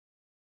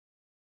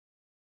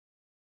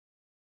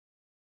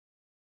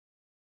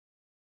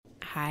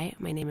Hi,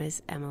 my name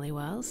is Emily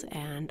Wells,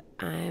 and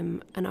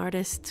I'm an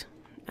artist,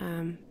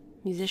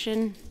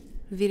 musician,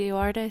 video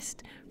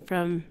artist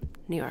from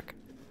New York.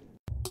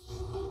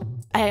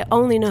 I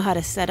only know how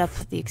to set up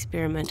the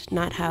experiment,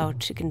 not how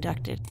to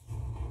conduct it.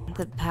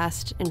 The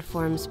past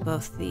informs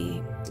both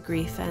the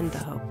grief and the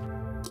hope.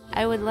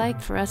 I would like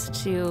for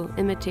us to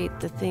imitate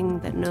the thing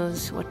that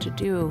knows what to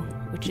do,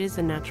 which is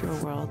the natural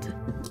world.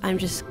 I'm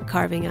just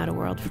carving out a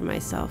world for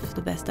myself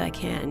the best I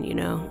can, you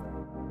know?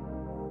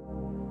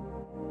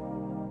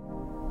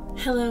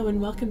 Hello and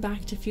welcome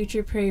back to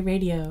Future Prairie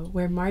Radio,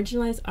 where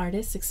marginalized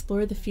artists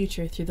explore the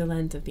future through the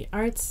lens of the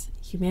arts,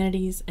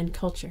 humanities, and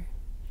culture.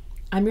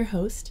 I'm your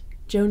host,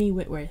 Joni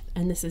Whitworth,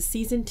 and this is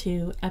Season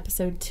 2,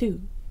 Episode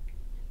 2,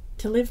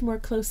 To Live More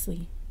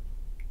Closely,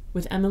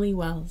 with Emily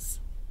Wells.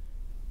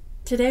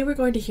 Today we're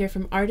going to hear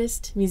from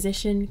artist,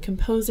 musician,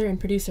 composer, and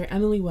producer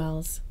Emily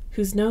Wells,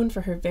 who's known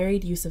for her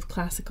varied use of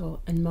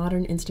classical and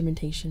modern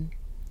instrumentation.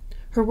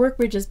 Her work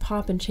bridges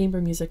pop and chamber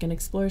music and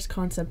explores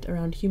concepts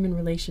around human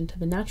relation to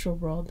the natural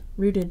world,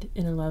 rooted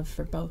in a love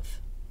for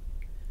both.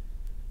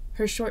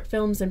 Her short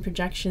films and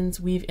projections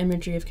weave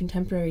imagery of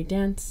contemporary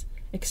dance,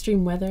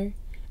 extreme weather,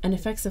 and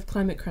effects of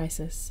climate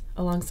crisis,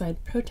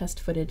 alongside protest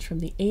footage from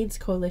the AIDS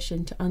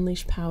Coalition to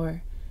Unleash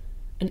Power,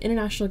 an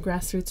international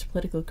grassroots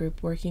political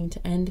group working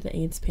to end the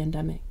AIDS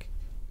pandemic.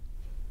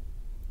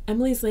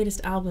 Emily's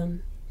latest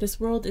album, This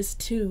World Is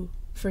Too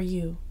For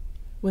You,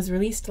 was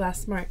released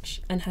last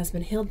March and has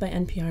been hailed by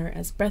NPR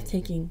as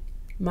breathtaking,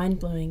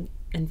 mind-blowing,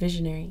 and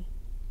visionary.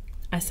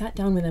 I sat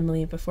down with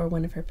Emily before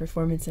one of her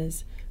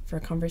performances for a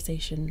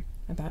conversation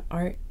about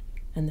art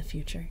and the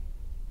future.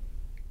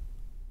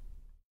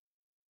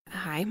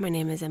 Hi, my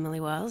name is Emily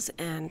Wells,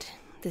 and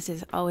this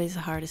is always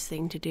the hardest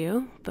thing to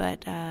do,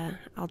 but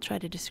I'll try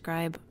to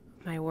describe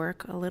my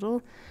work a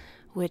little,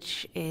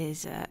 which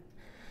is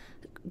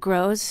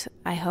grows,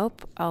 I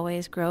hope,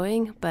 always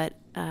growing, but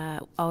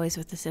always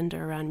with the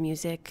center around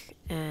music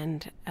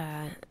and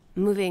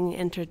moving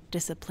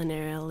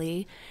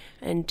interdisciplinarily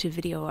into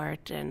video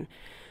art, and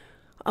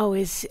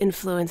always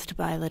influenced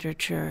by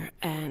literature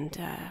and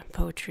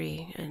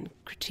poetry and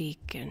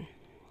critique and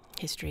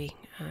history.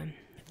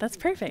 That's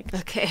perfect.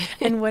 Okay.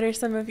 And what are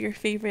some of your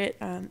favorite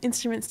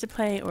instruments to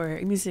play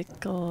or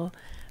musical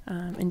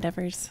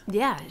endeavors?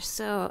 Yeah,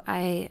 so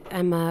I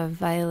am a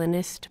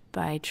violinist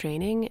by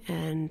training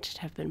and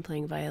have been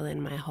playing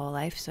violin my whole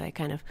life, so I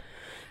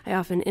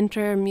often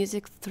enter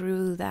music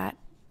through that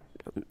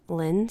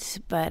lens,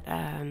 but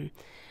I'm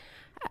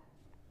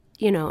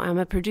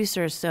a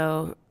producer,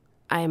 so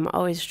I'm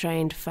always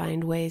trying to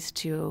find ways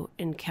to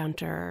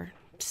encounter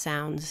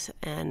sounds,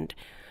 and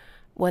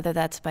whether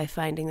that's by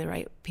finding the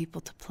right people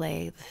to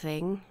play the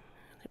thing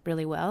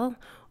really well,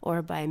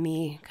 or by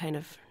me kind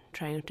of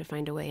trying to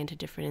find a way into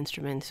different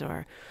instruments,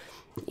 or,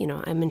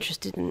 I'm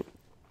interested in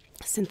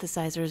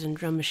synthesizers and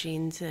drum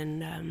machines,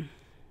 and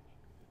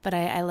but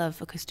I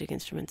love acoustic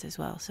instruments as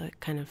well, so I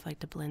kind of like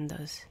to blend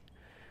those.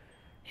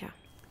 Yeah.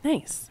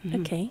 Nice.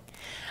 Mm-hmm. Okay.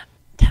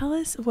 Tell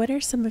us, what are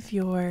some of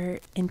your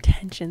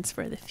intentions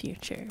for the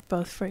future,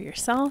 both for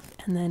yourself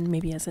and then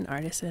maybe as an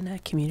artist and a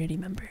community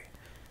member?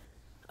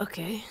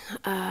 Okay.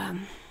 A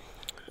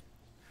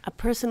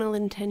personal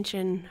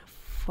intention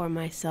for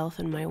myself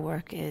and my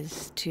work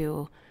is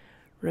to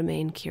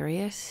remain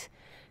curious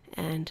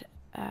and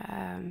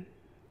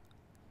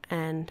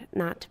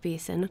not to be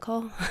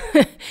cynical.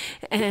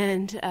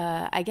 And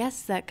I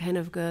guess that kind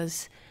of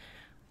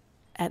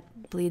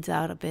bleeds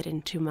out a bit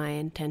into my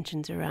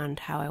intentions around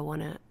how I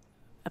want to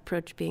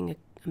approach being a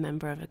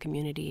member of a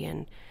community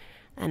and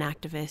an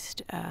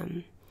activist,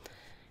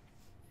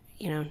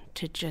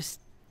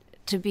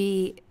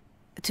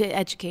 to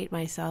educate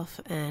myself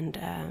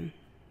and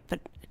but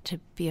to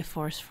be a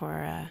force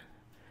for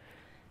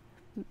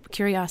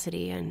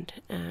curiosity and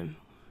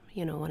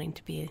wanting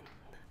to be.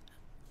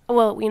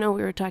 Well, we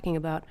were talking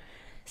about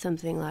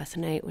something last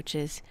night, which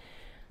is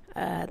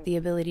the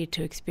ability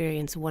to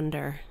experience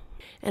wonder,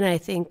 and I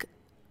think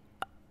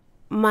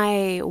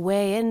my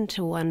way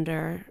into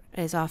wonder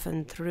is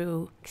often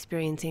through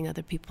experiencing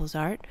other people's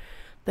art,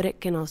 but it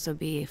can also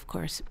be, of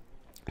course,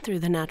 through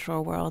the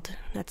natural world.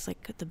 That's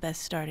like the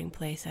best starting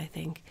place, I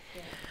think.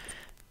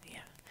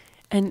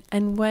 Yeah.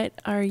 And what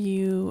are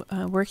you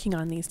working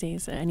on these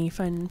days? Any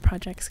fun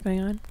projects going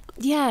on?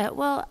 Yeah,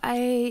 well,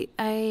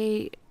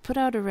 I put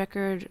out a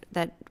record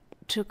that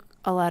took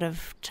a lot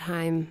of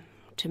time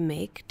to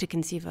make, to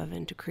conceive of,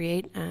 and to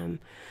create.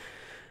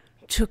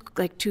 Took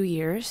like 2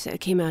 years.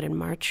 It came out in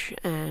March,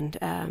 and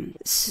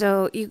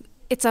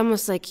it's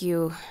almost like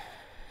you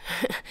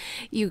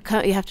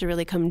have to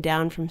really come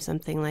down from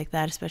something like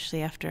that,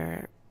 especially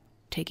after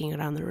taking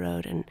it on the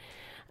road. And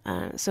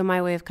so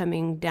my way of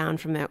coming down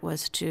from it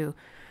was to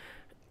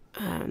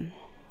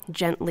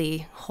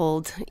gently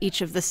hold each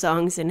of the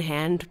songs in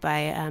hand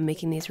by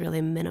making these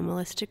really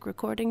minimalistic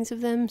recordings of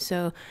them,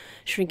 so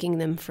shrinking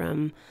them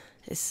from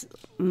this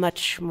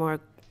much more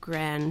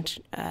grand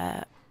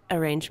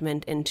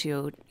arrangement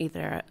into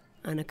either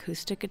an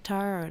acoustic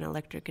guitar or an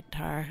electric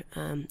guitar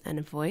and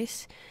a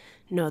voice,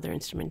 no other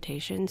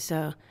instrumentation.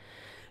 So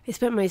I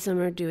spent my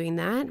summer doing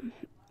that,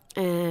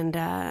 and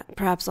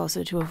perhaps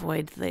also to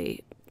avoid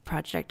the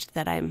project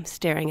that I'm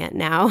staring at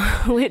now,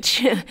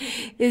 which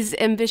is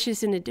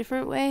ambitious in a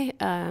different way.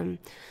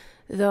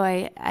 Though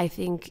I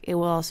think it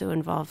will also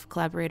involve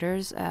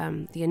collaborators.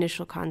 The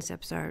initial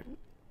concepts are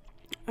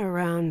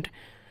around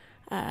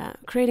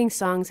creating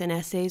songs and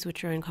essays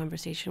which are in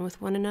conversation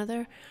with one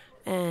another.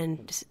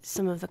 And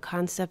some of the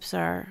concepts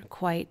are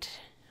quite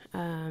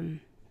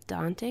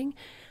daunting.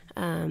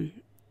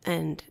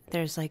 And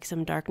there's like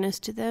some darkness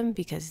to them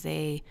because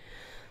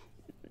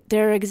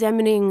they're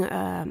examining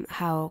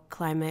how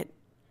climate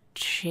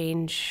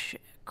change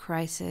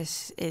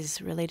crisis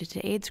is related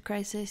to AIDS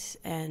crisis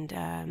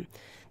and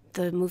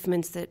the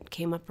movements that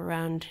came up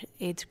around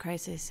AIDS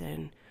crisis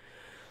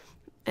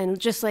and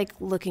just like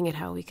looking at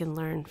how we can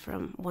learn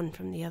from one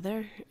from the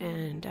other.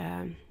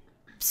 And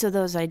so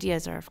those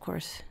ideas are, of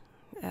course,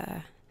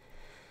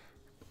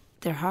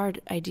 they're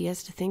hard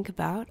ideas to think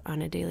about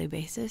on a daily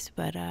basis,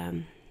 but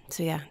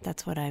so yeah,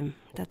 that's what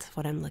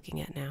I'm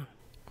looking at now.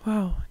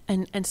 Wow.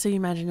 And so you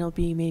imagine it'll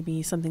be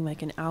maybe something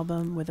like an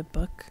album with a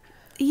book?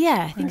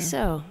 Yeah, I think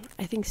so.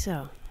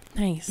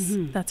 Nice.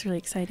 Mm-hmm. That's really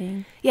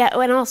exciting. Yeah,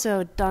 and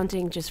also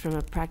daunting just from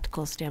a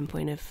practical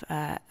standpoint of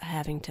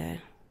having to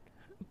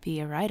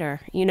be a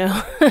writer,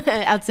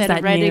 outside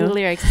of writing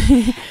lyrics.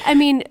 I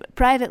mean,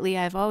 privately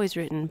I've always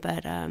written,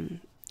 but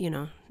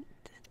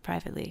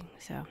privately,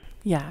 so.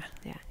 Yeah,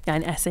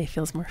 an essay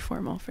feels more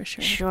formal for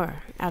sure.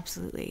 Sure,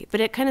 absolutely.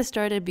 But it kind of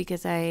started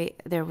because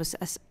there was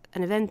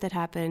an event that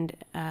happened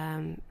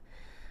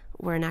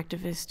where an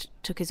activist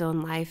took his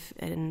own life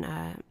in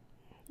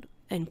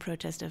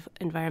protest of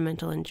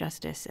environmental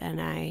injustice, and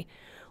I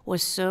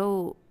was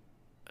so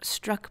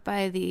struck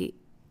by the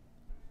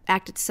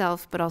act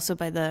itself, but also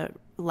by the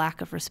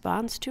lack of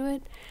response to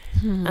it.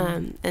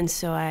 And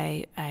so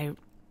I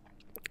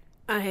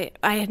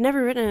had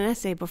never written an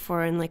essay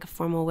before in like a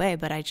formal way,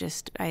 but I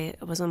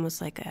was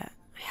almost like I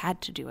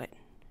had to do it,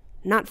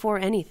 not for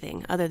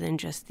anything other than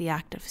just the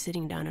act of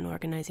sitting down and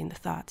organizing the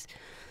thoughts.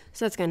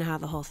 So that's kind of how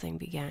the whole thing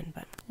began.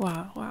 But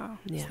wow.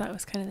 Yeah. So that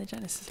was kind of the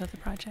genesis of the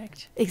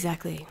project.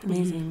 Exactly.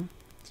 Amazing.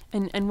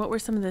 Mm-hmm. And what were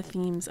some of the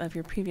themes of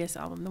your previous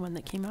album, the one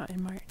that came out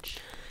in March?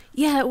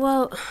 Yeah,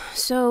 well,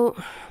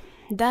 so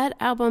that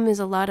album is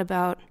a lot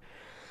about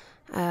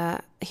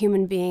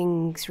human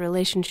beings'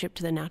 relationship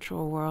to the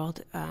natural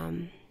world.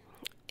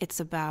 It's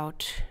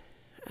about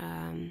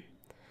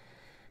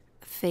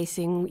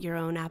facing your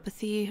own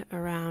apathy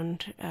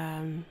around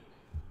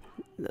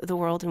the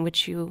world in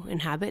which you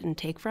inhabit and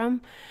take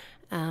from,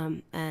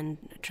 and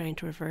trying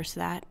to reverse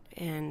that.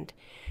 And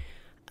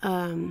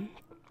and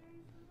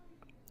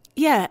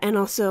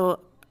also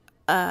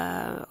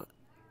a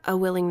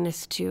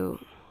willingness to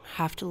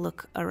have to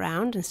look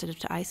around instead of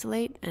to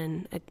isolate,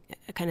 and a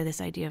kind of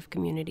this idea of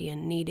community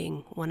and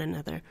needing one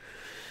another.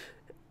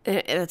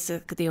 That's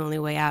the only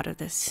way out of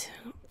this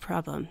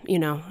problem,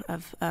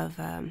 of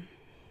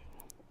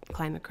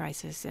climate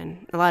crisis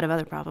and a lot of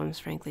other problems,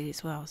 frankly,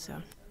 as well.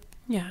 So,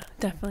 yeah,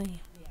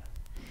 definitely.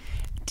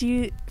 Do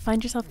you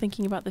find yourself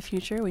thinking about the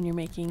future when you're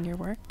making your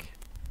work?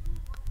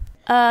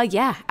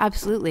 Yeah,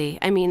 absolutely.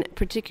 I mean,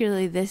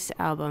 particularly this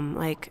album,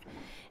 like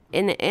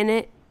in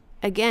it.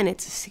 Again,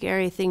 it's a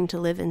scary thing to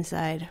live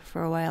inside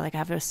for a while. Like I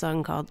have a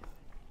song called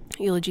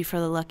Eulogy for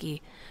the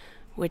Lucky,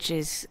 which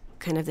is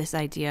kind of this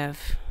idea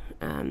of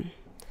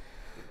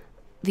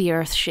the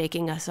earth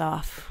shaking us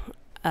off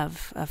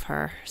of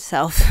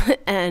herself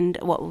and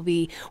what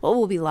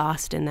will be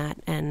lost in that,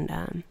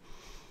 and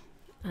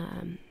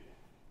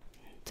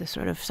the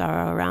sort of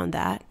sorrow around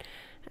that.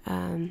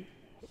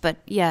 But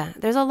yeah,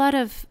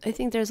 I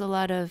think there's a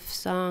lot of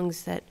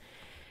songs that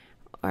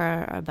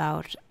are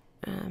about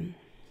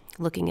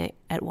looking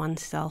at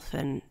oneself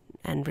and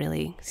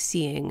really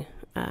seeing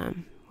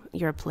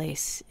your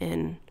place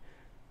in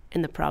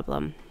the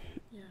problem,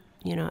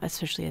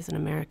 especially as an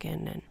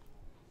American and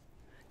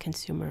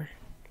consumer.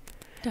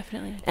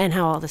 Definitely. And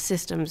how all the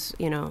systems,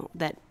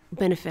 that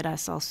benefit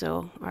us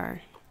also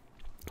are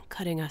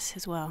cutting us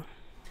as well.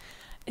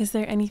 Is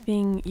there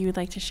anything you would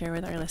like to share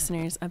with our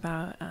listeners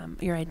about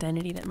your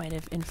identity that might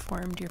have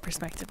informed your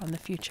perspective on the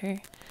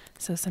future?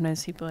 So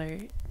sometimes people are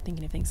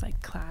thinking of things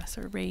like class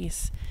or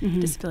race,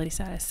 disability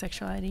status,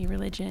 sexuality,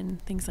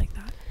 religion, things like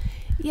that.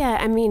 Yeah,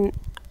 I mean,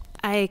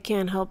 I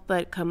can't help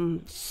but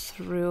come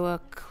through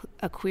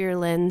a queer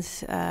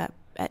lens at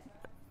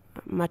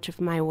much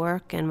of my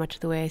work and much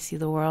of the way I see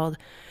the world,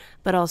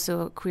 but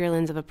also a queer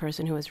lens of a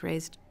person who was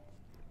raised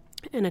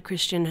in a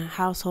Christian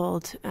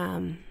household,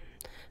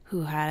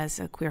 who has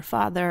a queer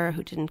father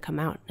who didn't come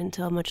out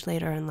until much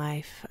later in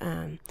life.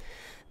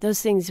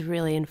 Those things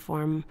really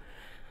inform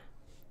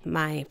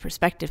my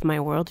perspective, my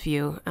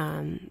worldview,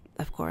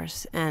 of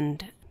course,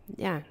 and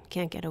yeah,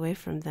 can't get away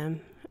from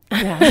them.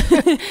 Yeah,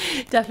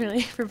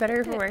 definitely, for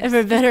better or for worse.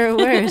 For better or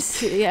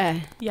worse,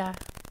 yeah. Yeah.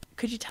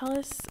 Could you tell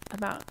us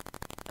about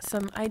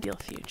some ideal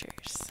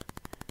futures,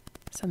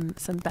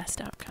 some best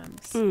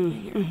outcomes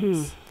in your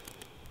eyes?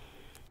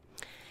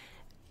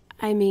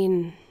 I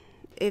mean,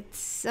 it's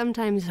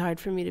sometimes hard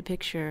for me to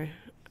picture,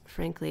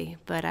 frankly,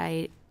 but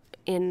I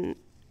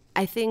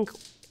I think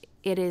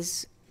it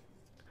is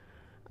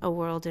a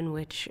world in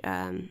which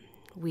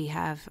we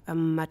have a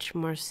much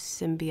more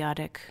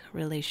symbiotic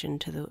relation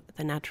to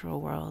the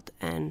natural world.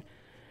 And,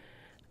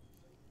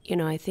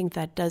 I think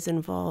that does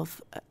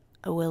involve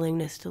a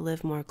willingness to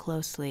live more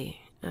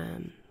closely,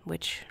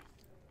 which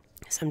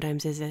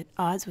sometimes is at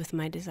odds with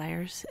my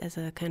desires as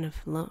a kind of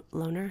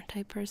loner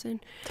type person.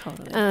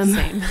 Totally.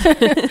 Same.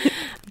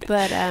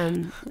 But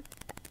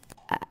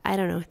I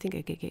don't know. I think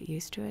I could get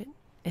used to it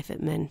if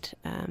it meant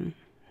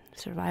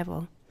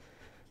survival.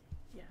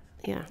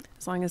 Yeah.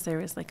 As long as there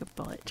was like a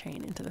bullet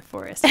train into the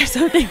forest or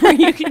something where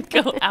you could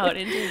go out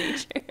into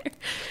nature.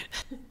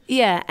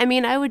 Yeah. I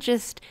mean, I would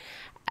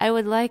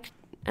like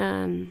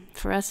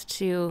for us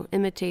to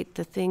imitate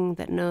the thing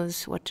that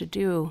knows what to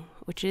do,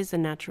 which is the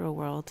natural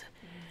world,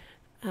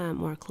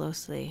 more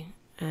closely.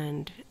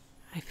 And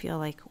I feel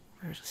like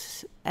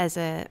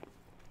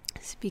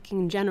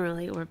speaking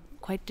generally, we're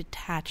quite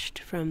detached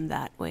from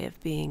that way of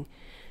being.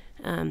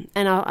 And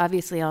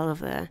obviously all of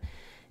the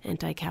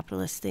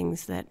anti-capitalist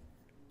things that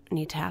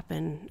need to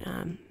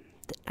happen,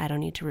 I don't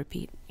need to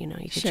repeat. You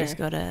could just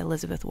go to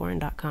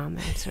elizabethwarren.com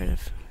and sort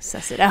of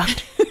suss it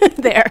out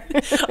there.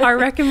 Our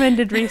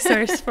recommended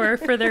resource for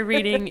further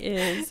reading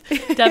is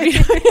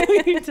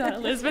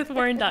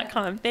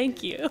www.elizabethwarren.com.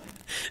 Thank you.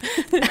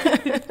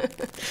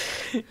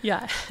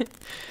 Yeah.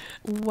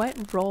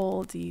 What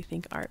role do you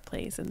think art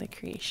plays in the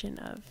creation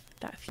of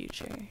that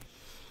future?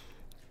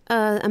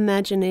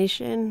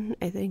 Imagination,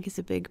 I think, is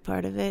a big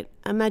part of it.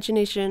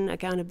 Imagination,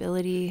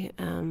 accountability.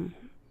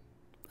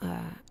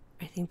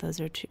 I think those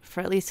are two,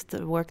 for at least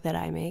the work that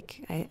I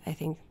make. I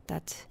think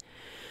that's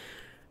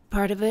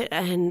part of it,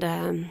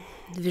 and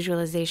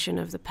visualization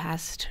of the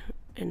past,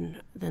 and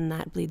then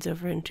that bleeds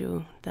over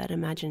into that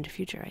imagined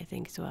future, I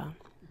think, as well.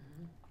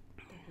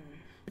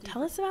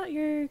 Tell us about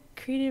your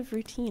creative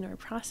routine or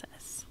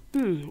process.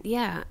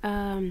 Yeah.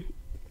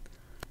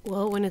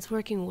 Well, when it's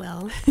working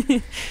well,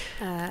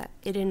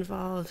 it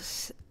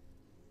involves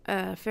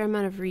a fair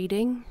amount of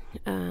reading.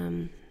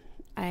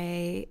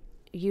 I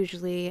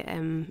usually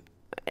am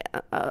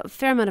a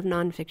fair amount of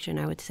nonfiction,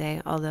 I would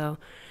say, although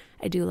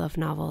I do love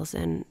novels,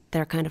 and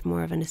they're kind of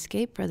more of an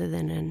escape rather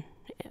than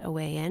a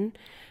way in.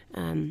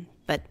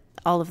 But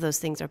all of those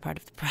things are part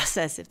of the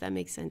process, if that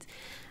makes sense.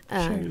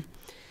 Sure.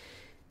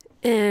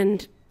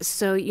 And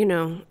so,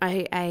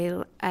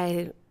 I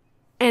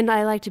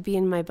like to be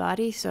in my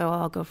body, so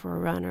I'll go for a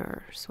run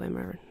or swim,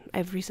 or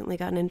I've recently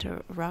gotten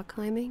into rock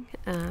climbing.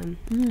 And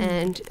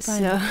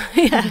so,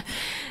 yeah.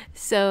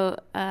 So,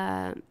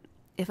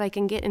 if I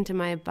can get into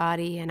my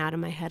body and out of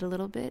my head a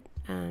little bit,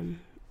 and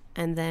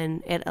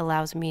then it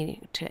allows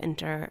me to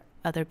enter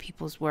other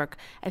people's work.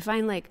 I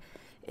find like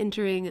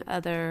entering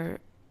other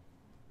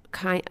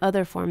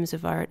forms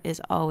of art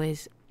is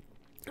always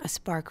a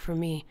spark for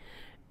me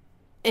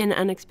in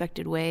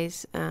unexpected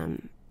ways.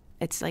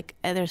 It's like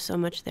there's so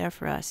much there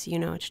for us,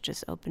 it's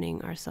just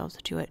opening ourselves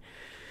to it,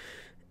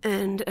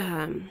 and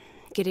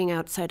getting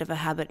outside of a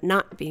habit,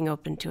 not being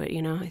open to it.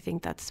 I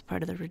think that's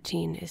part of the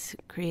routine, is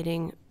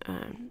creating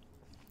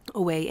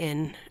a way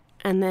in.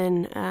 And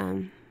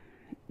then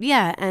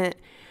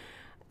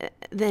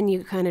then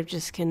you kind of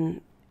just can,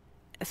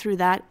 through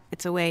that,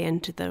 it's a way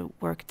into the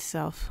work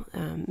itself,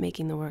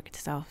 making the work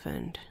itself.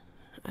 And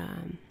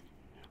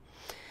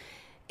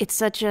it's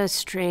such a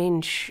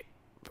strange,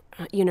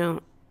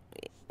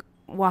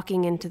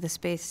 walking into the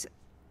space,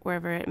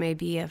 wherever it may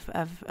be,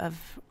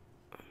 of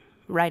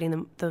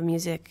writing the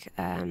music.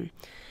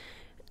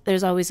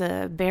 There's always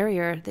a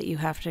barrier that you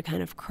have to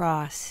kind of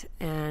cross,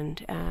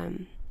 and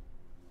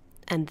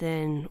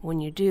then when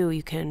you do,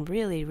 you can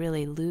really,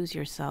 really lose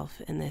yourself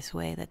in this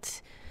way.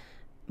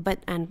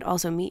 And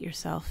also meet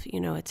yourself.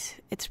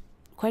 It's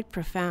quite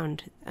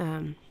profound,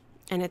 and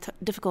it's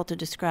difficult to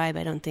describe.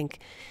 I don't think.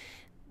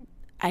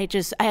 I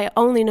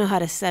only know how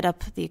to set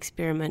up the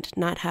experiment,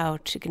 not how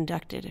to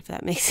conduct it, if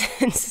that makes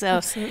sense. So,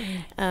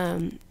 absolutely.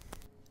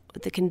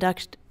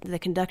 The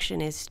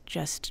conduction is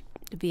just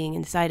being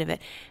inside of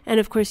it, and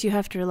of course you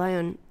have to rely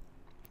on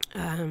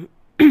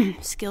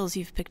skills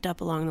you've picked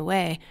up along the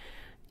way.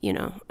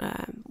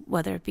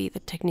 Whether it be the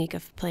technique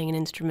of playing an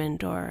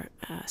instrument or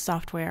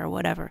software or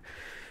whatever.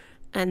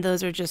 And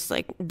those are just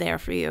like there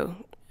for you.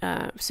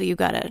 So you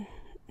got to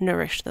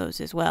nourish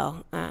those as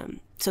well,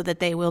 so that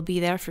they will be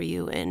there for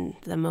you in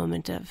the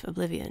moment of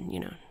oblivion,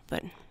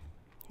 But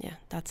yeah,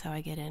 that's how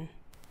I get in.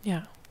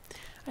 Yeah.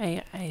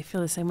 I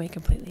feel the same way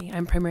completely.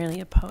 I'm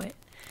primarily a poet.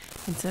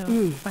 And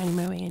so finding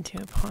my way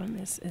into a poem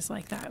is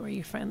like that, where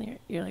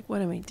you're like,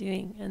 what am I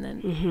doing? And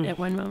then at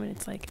one moment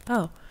it's like,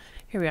 oh,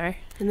 here we are.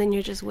 And then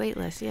you're just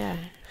weightless. Yeah,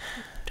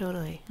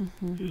 totally.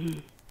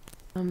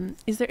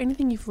 Is there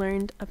anything you've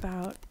learned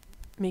about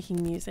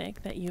making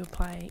music that you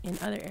apply in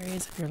other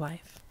areas of your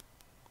life?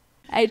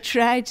 I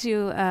try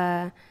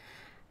to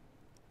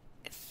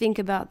think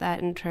about that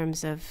in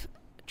terms of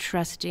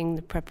trusting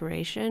the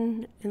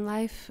preparation in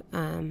life.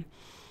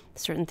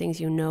 Certain things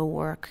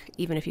work,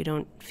 even if you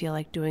don't feel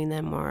like doing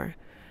them, or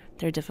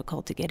they're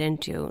difficult to get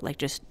into, like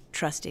just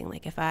trusting,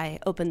 like if I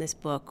open this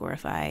book or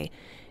if I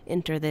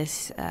enter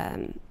this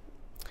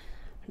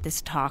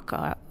this talk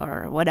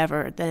or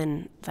whatever,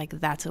 then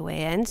like that's a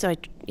way in. So I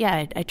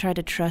try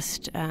to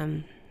trust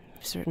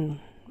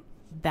certain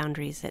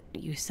boundaries that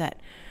you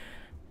set.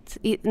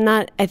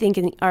 I think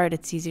in art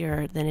it's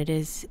easier than it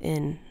is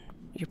in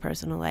your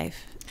personal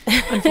life.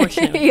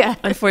 Unfortunately. Yeah.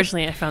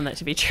 Unfortunately, I found that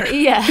to be true.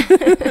 Yeah.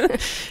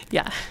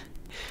 Yeah.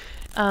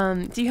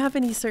 Do you have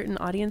any certain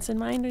audience in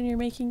mind when you're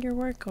making your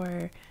work,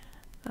 or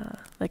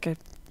like a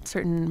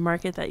certain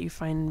market that you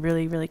find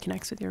really, really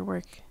connects with your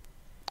work?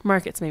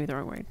 Market's maybe the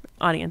wrong word.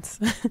 Audience.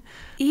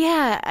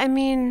 Yeah, I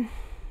mean,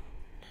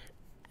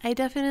 I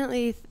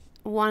definitely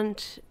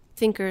want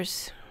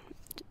thinkers,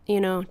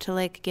 to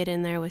like get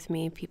in there with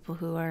me, people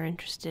who are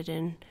interested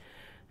in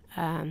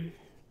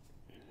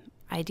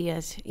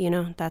ideas,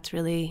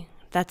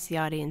 that's the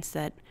audience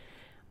that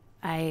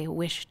I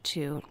wish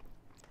to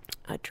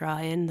draw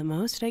in the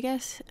most, I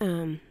guess.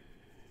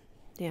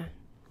 Yeah.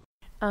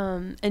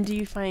 And do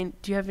you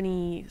have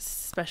any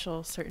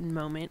special certain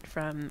moment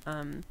from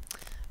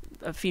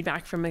of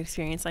feedback from an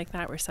experience like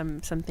that where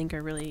some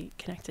thinker really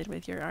connected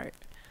with your art?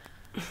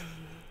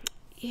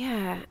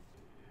 Yeah.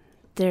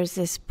 There's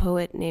this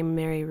poet named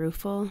Mary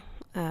Ruffel,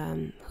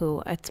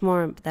 who it's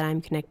more that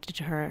I'm connected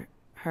to her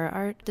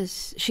art.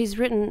 She's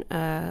written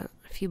a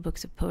few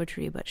books of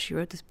poetry, but she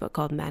wrote this book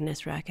called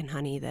Madness, Rack, and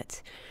Honey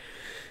that's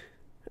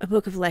a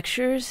book of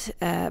lectures,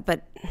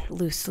 but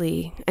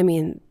loosely, I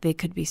mean, they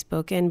could be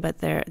spoken, but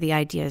the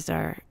ideas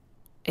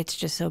it's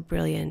just so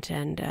brilliant.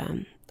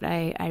 And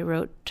I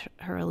wrote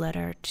her a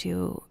letter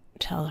to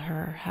tell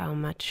her how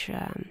much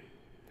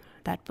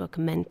that book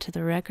meant to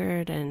the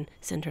record and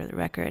sent her the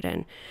record.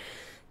 And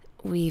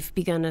we've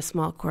begun a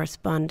small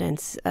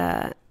correspondence,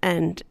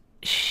 and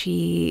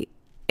she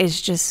is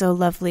just so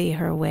lovely,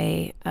 her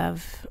way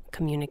of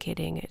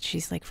communicating it.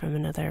 She's like from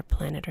another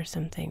planet or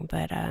something.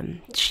 But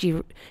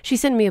she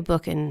sent me a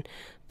book and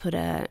put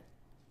a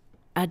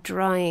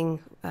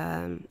drawing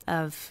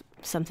of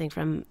something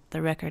from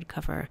the record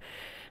cover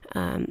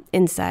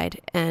inside.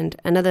 And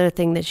another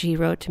thing that she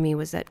wrote to me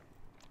was that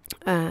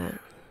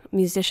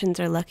musicians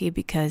are lucky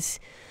because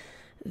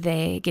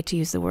they get to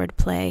use the word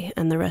play,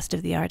 and the rest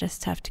of the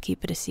artists have to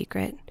keep it a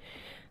secret.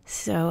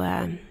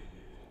 So,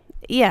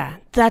 yeah,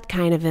 that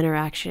kind of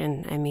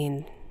interaction, I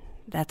mean,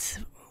 that's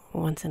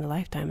once in a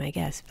lifetime, I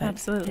guess. But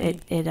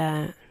absolutely.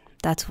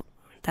 That's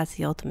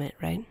the ultimate,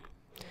 right?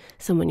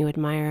 Someone you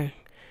admire,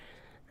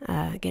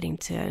 getting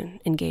to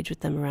engage with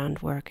them around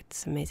work.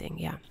 It's amazing,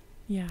 yeah.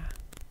 Yeah.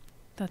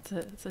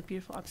 It's a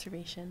beautiful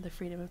observation, the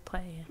freedom of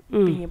play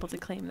and being able to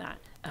claim that.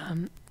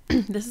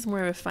 This is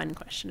more of a fun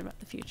question about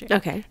the future.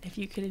 Okay. If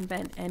you could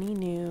invent any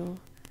new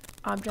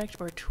object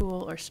or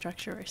tool or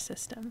structure or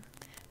system,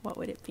 what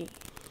would it be?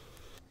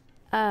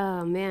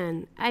 Oh,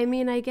 man. I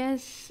mean, I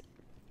guess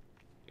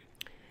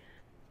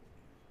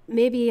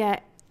maybe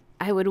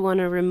I would want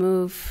to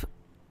remove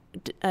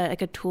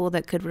like a tool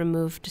that could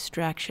remove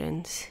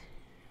distractions,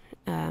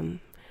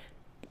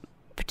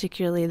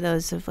 particularly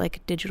those of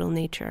like digital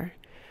nature.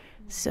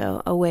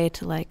 So a way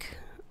to like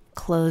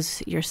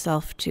close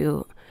yourself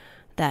to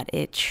that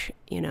itch,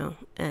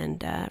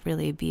 and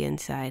really be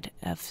inside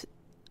of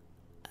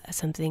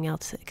something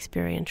else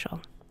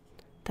experiential.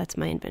 That's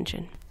my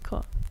invention.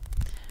 Cool.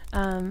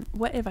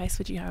 What advice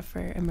would you have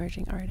for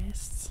emerging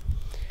artists?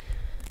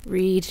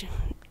 Read,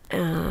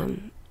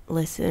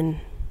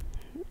 listen,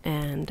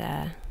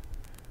 and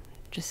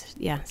just,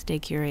 stay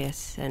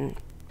curious and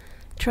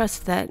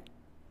trust that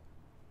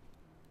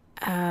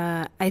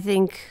I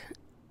think,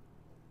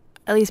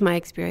 at least my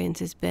experience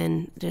has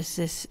been just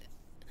this,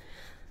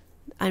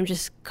 I'm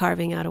just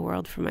carving out a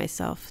world for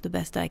myself the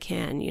best I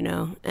can,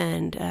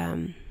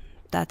 and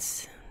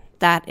that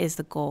is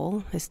the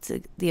goal, is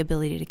the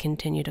ability to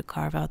continue to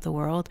carve out the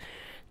world,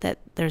 that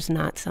there's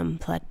not some,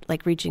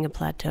 like reaching a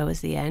plateau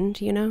is the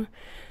end, and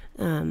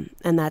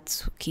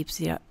that's what keeps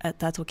the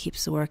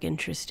work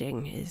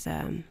interesting, is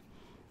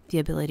the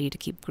ability to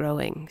keep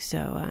growing.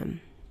 So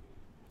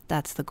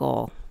that's the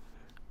goal,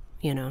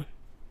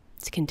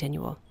 it's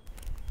continual.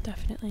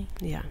 Definitely.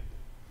 Yeah.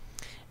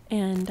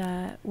 And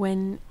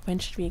when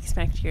should we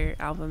expect your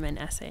album and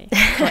essay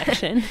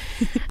collection?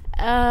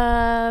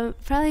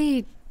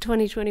 Probably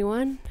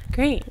 2021.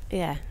 Great.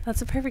 Yeah.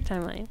 That's a perfect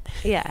timeline.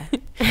 Yeah.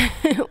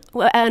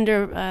 Well,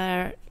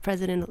 under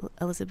President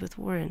Elizabeth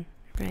Warren,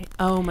 right?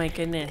 Oh my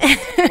goodness.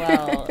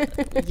 Well,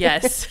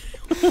 yes.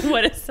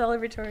 What a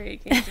celebratory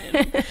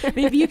occasion.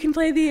 Maybe you can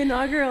play the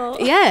inaugural.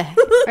 Yeah,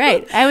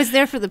 right. I was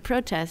there for the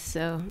protest,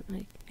 so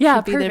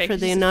yeah, be perfect. there for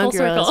the Just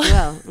inaugural as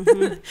well.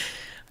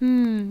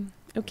 Mm-hmm.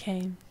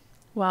 Okay.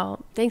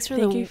 Well, thank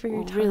you for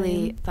your time.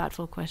 Really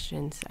thoughtful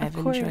questions. I've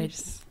enjoyed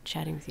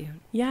chatting with you.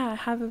 Yeah,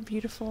 have a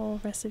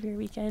beautiful rest of your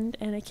weekend,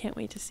 and I can't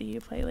wait to see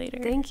you play later.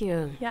 Thank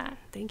you. Yeah.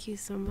 Thank you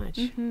so much.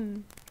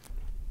 Mm-hmm.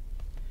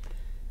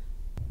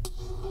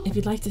 If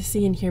you'd like to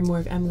see and hear more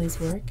of Emily's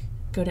work,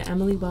 go to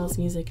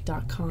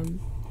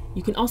emilywellsmusic.com.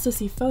 You can also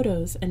see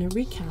photos and a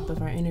recap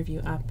of our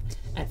interview up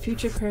at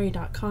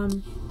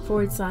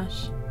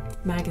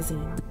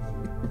futureprairie.com/magazine.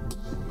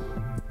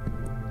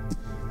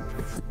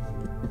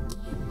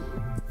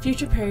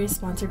 Future Prairie is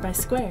sponsored by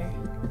Square.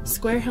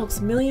 Square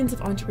helps millions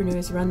of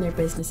entrepreneurs run their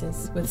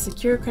businesses with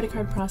secure credit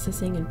card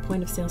processing and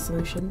point-of-sale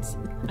solutions.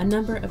 A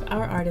number of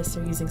our artists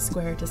are using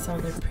Square to sell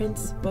their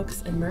prints,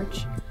 books, and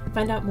merch.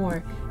 Find out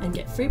more and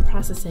get free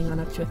processing on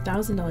up to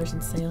 $1,000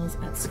 in sales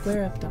at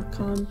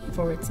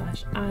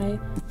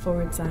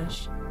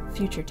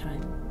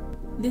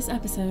squareup.com/i/futuretime. This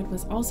episode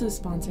was also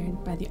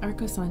sponsored by the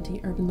Arcosanti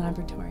Urban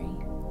Laboratory.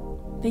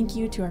 Thank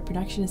you to our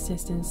production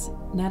assistants,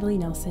 Natalie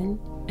Nelson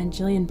and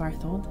Jillian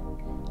Barthold,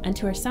 and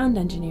to our sound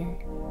engineer,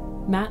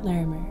 Matt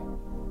Larimer.